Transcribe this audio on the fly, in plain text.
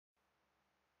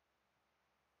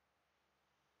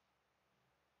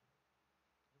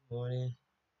Morning,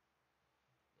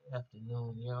 good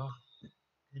afternoon, y'all.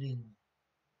 Good evening.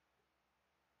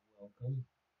 Welcome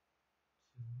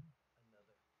to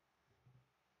another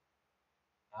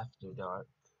After Dark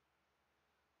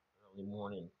early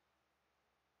morning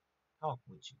talk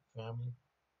with you, family.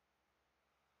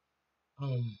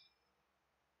 Um,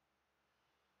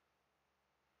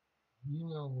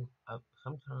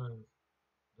 sometimes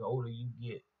the older you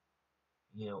get,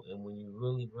 and when you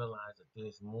really realize that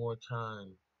there's more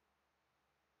time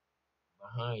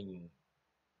behind you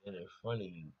than in front of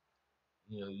you,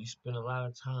 you spend a lot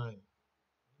of time,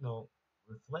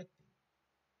 reflecting,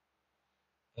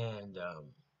 and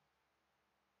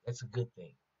that's a good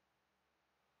thing.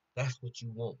 That's what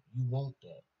you want. You want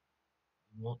that.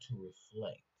 You want to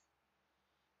reflect.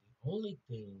 The only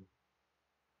thing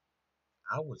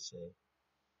I would say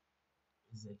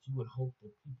is that you would hope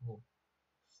that people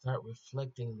start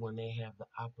reflecting when they have the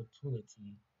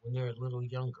opportunity when they're a little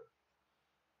younger.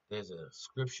 There's a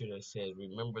scripture that says,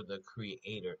 "Remember the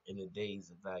Creator in the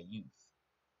days of thy youth,"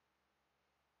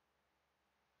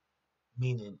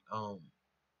 meaning,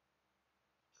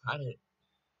 try to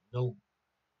know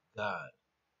God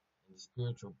and the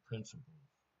spiritual principles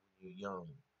when you're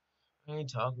young. I ain't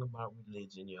talking about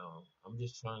religion, y'all. I'm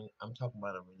talking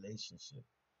about a relationship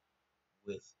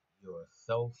with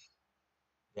yourself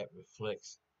that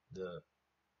reflects the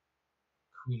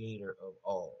creator of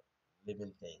all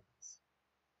living things.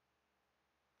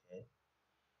 Okay?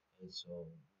 And so when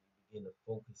you begin to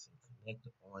focus and connect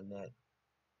on that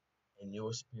and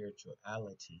your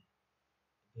spirituality,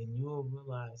 then you'll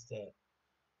realize that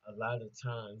a lot of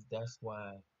times that's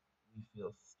why we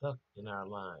feel stuck in our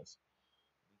lives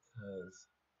because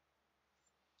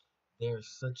there's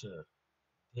such a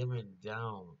dimming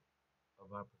down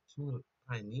of our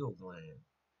pineal gland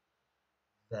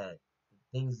that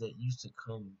the things that used to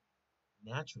come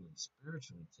naturally,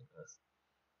 spiritually to us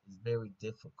is very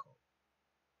difficult.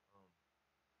 Um,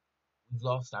 we've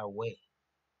lost our way, is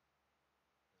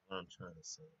what I'm trying to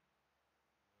say.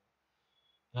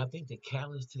 And I think the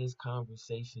catalyst to this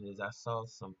conversation is I saw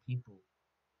some people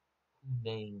who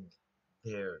named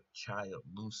their child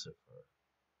Lucifer.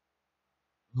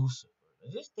 Lucifer.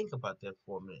 Now just think about that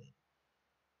for a minute.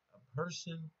 A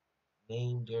person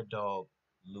named their dog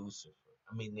Lucifer.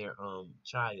 I mean their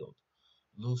child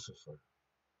Lucifer.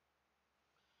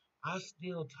 I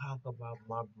still talk about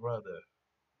my brother.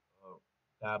 Uh,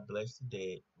 God bless the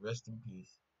dead. Rest in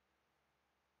peace.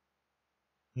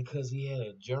 Because he had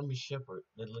a German Shepherd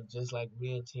that looked just like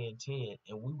Red 1010,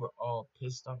 and we were all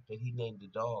pissed off that he named the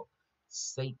dog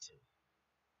Satan.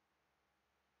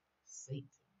 Satan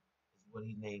is what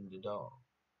he named the dog.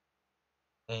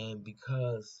 And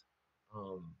because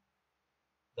um,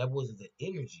 that wasn't the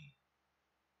energy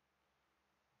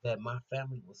that my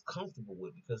family was comfortable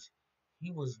with, because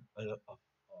he was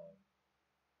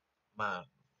my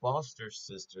foster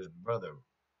sister's brother.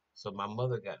 So my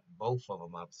mother got both of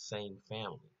them out the same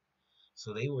family.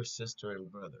 So they were sister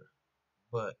and brother,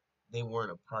 but they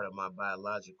weren't a part of my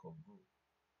biological group.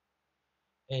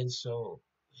 And so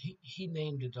he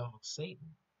named the dog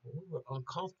Satan. But we were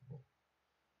uncomfortable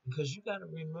because you got to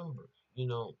remember,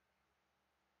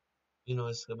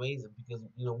 it's amazing because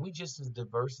we just as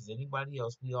diverse as anybody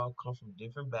else. We all come from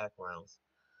different backgrounds.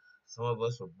 Some of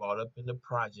us were brought up in the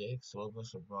projects. Some of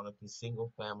us were brought up in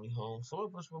single family homes. Some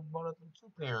of us were brought up in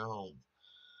two-parent homes.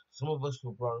 Some of us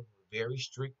were brought up with very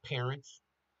strict parents.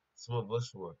 Some of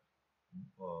us were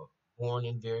uh, born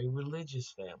in very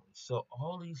religious families. So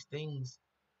all these things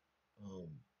um,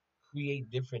 create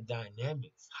different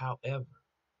dynamics. However,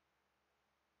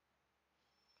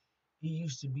 it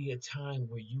used to be a time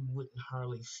where you wouldn't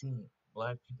hardly see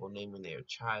black people naming their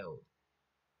child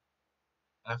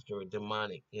after a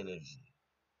demonic energy,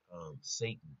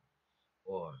 Satan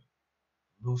or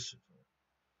Lucifer,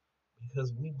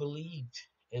 because we believed,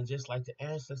 and just like the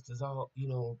ancestors all,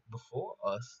 before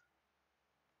us,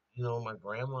 my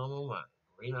grandmama, my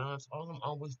great aunts, all of them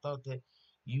always thought that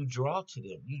you draw to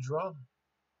them, you draw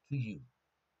to you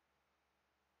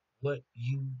what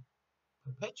you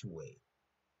perpetuate.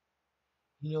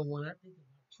 When I think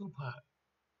about Tupac,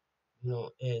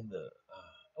 and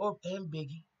and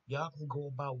Biggie. Y'all can go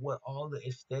about what all the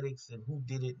aesthetics and who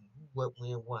did it and who, what,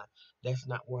 when, why. That's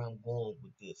not where I'm going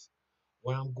with this.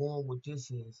 Where I'm going with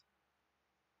this is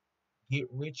get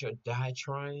rich or die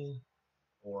trying,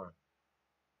 or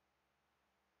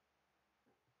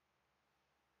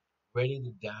ready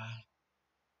to die,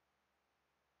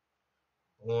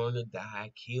 born to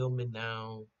die, kill me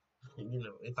now.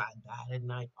 If I die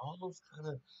tonight, all those kind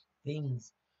of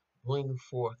things bring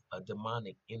forth a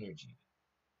demonic energy.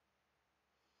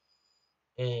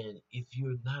 And if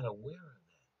you're not aware of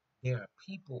that, There are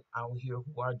people out here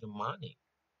who are demonic.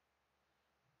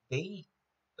 They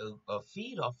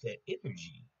feed off that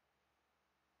energy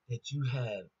that you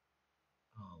have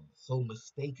so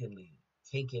mistakenly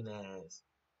taken as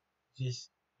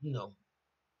just, you know,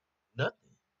 nothing.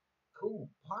 Cool,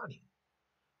 party.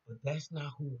 But that's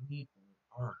not who we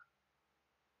are.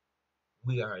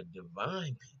 We are a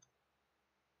divine people.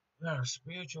 We are a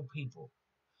spiritual people.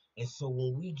 And so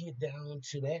when we get down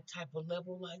to that type of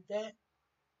level like that,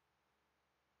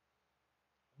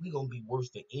 we're going to be worse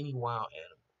than any wild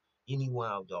animal, any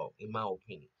wild dog, in my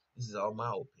opinion. This is all my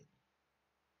opinion.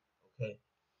 Okay?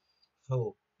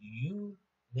 So you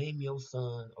name your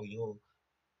son or your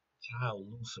child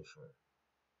Lucifer,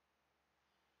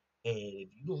 and if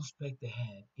you don't expect to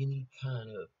have any kind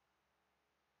of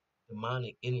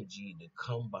demonic energy to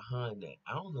come behind that,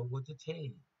 I don't know what to tell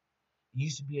you. It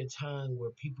used to be a time where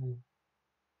people,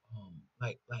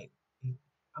 like,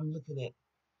 I'm looking at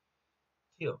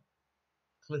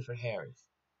Clifford Harris.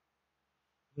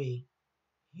 I mean,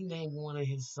 he named one of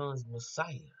his sons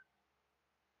Messiah.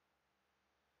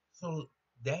 So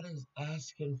that is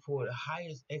asking for the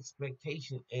highest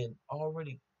expectation and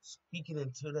already speaking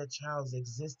into that child's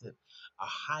existence a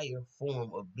higher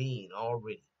form of being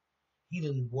already. He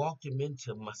done walked him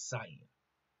into Messiah.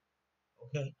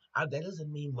 Okay? That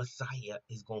doesn't mean Messiah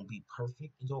is gonna be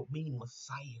perfect. It don't mean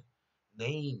Messiah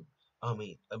name. I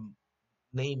mean,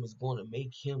 name is gonna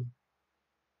make him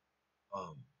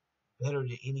um better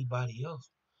than anybody else.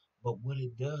 But what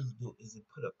it does do is it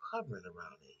put a covering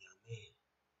around that young man.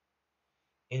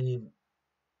 And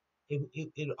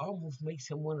it almost makes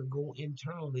him want to go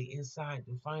internally inside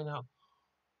to find out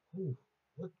who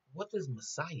what does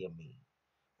Messiah mean?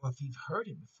 Or if you've heard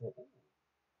it before, ooh,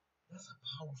 that's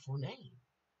a powerful name.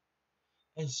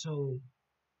 And so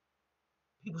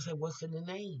people say, what's in the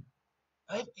name?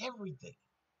 Everything.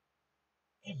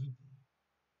 Everything.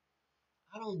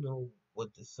 I don't know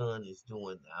what the son is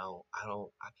doing now.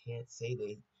 I can't say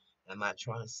that. I'm not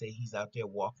trying to say he's out there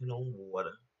walking on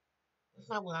water. That's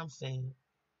not what I'm saying.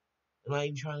 I'm not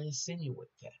even trying to insinuate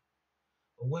that.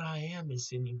 But what I am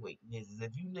insinuating is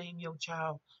if you name your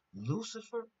child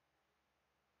Lucifer,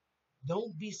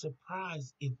 don't be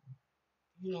surprised if,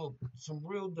 some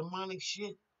real demonic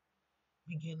shit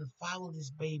begin to follow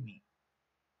this baby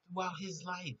throughout his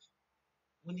life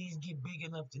when he's get big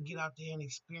enough to get out there and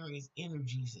experience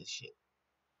energies and shit.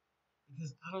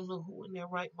 Because I don't know who in their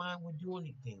right mind would do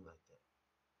anything like that.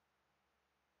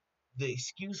 The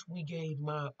excuse we gave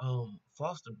my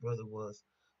foster brother was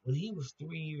when he was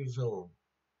 3 years old,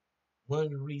 one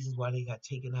of the reasons why they got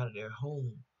taken out of their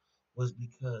home was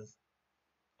because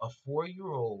a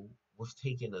 4-year-old was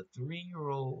taking a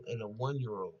 3-year-old and a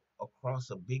 1-year-old across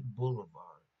a big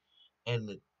boulevard, and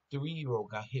the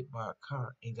 3-year-old got hit by a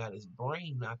car and got his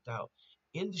brain knocked out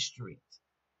in the streets.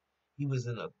 He was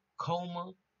in a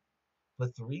coma for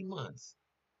 3 months,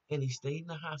 and he stayed in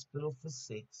the hospital for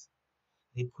 6.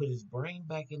 They put his brain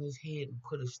back in his head and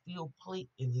put a steel plate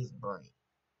in his brain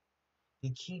to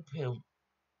keep him,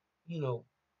 you know,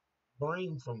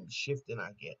 brain from shifting,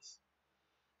 I guess.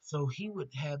 So he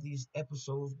would have these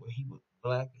episodes where he would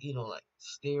like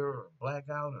stare or black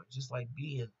out or just like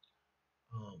being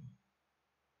um,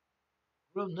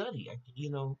 real nutty,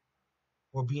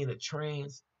 or being a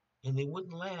trance. And they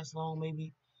wouldn't last long,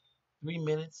 maybe 3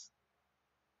 minutes.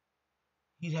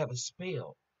 He'd have a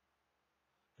spell.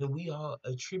 And we all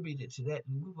attributed to that.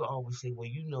 And we would always say,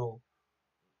 well,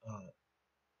 uh,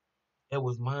 that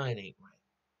was mine ain't right.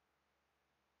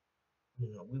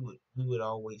 We would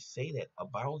always say that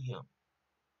about him,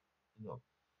 you know.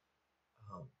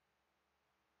 Um,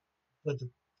 but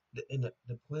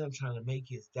the point I'm trying to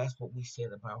make is that's what we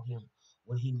said about him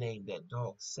when he named that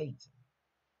dog Satan.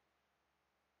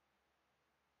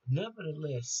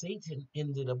 Nevertheless, Satan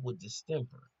ended up with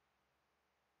distemper,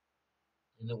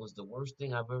 and it was the worst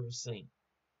thing I've ever seen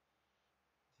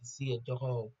to see a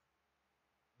dog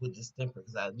with distemper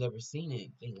because I've never seen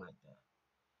anything like that.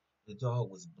 The dog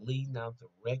was bleeding out the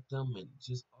rectum and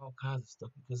just all kinds of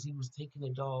stuff because he was taking the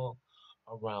dog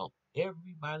around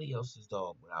everybody else's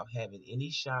dog without having any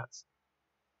shots,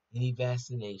 any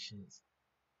vaccinations,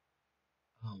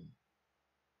 um,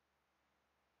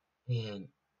 and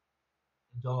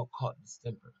the dog caught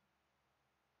distemper.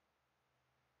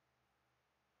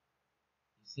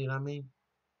 You see what I mean?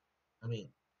 I mean,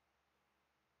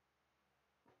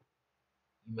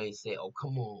 you may say, "Oh,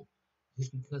 come on,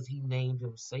 just because he named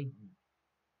him Satan,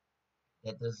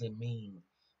 that doesn't mean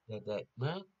that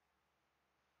man."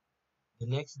 The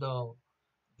next dog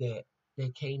that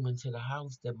came into the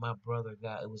house that my brother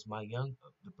got, it was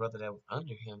the brother that was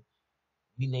under him.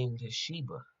 We named it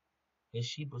Sheba. and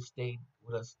Sheba stayed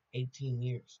with us 18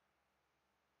 years.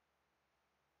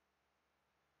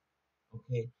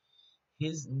 Okay,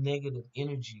 his negative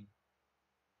energy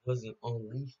wasn't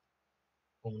unleashed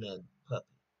on that puppy.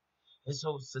 And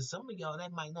so, to some of y'all,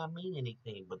 that might not mean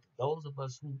anything, but to those of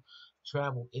us who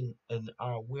travel in and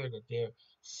are aware that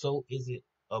so is it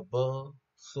above,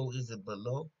 so is it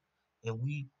below, and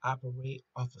we operate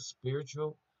off a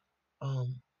spiritual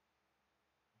um,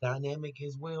 dynamic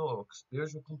as well, or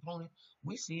spiritual component,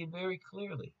 we see it very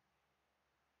clearly.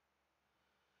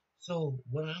 So,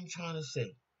 what I'm trying to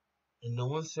say, in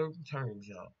no uncertain terms,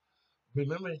 y'all,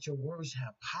 remember that your words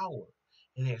have power,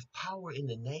 and there's power in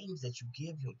the names that you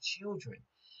give your children.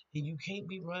 And you can't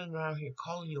be running around here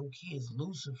calling your kids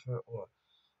Lucifer or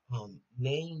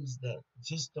names that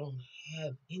just don't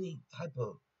have any type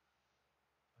of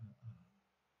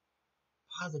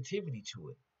positivity to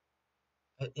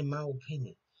it. In my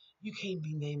opinion, you can't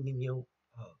be naming your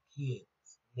kids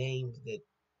names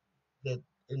that.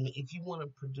 And if you want to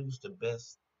produce the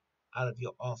best out of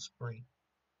your offspring,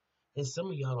 and some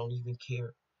of y'all don't even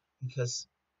care because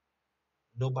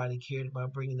nobody cared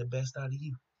about bringing the best out of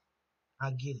you.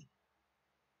 I get it.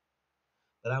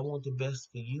 But I want the best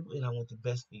for you and I want the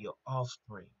best for your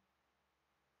offspring.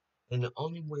 And the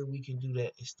only way we can do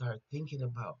that is start thinking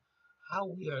about how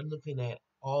we are looking at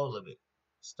all of it,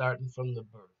 starting from the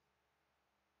birth,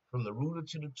 from the rooter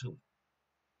to the tooth.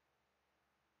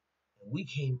 And we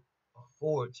can't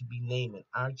afford to be naming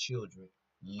our children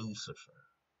Lucifer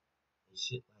and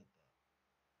shit like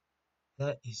that.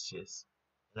 That is just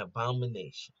an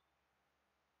abomination.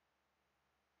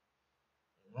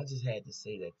 And I just had to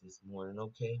say that this morning,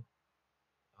 okay?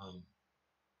 Um,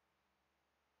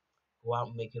 Go out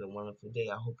and make it a wonderful day.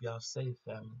 I hope y'all safe,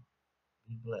 family.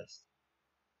 Be blessed.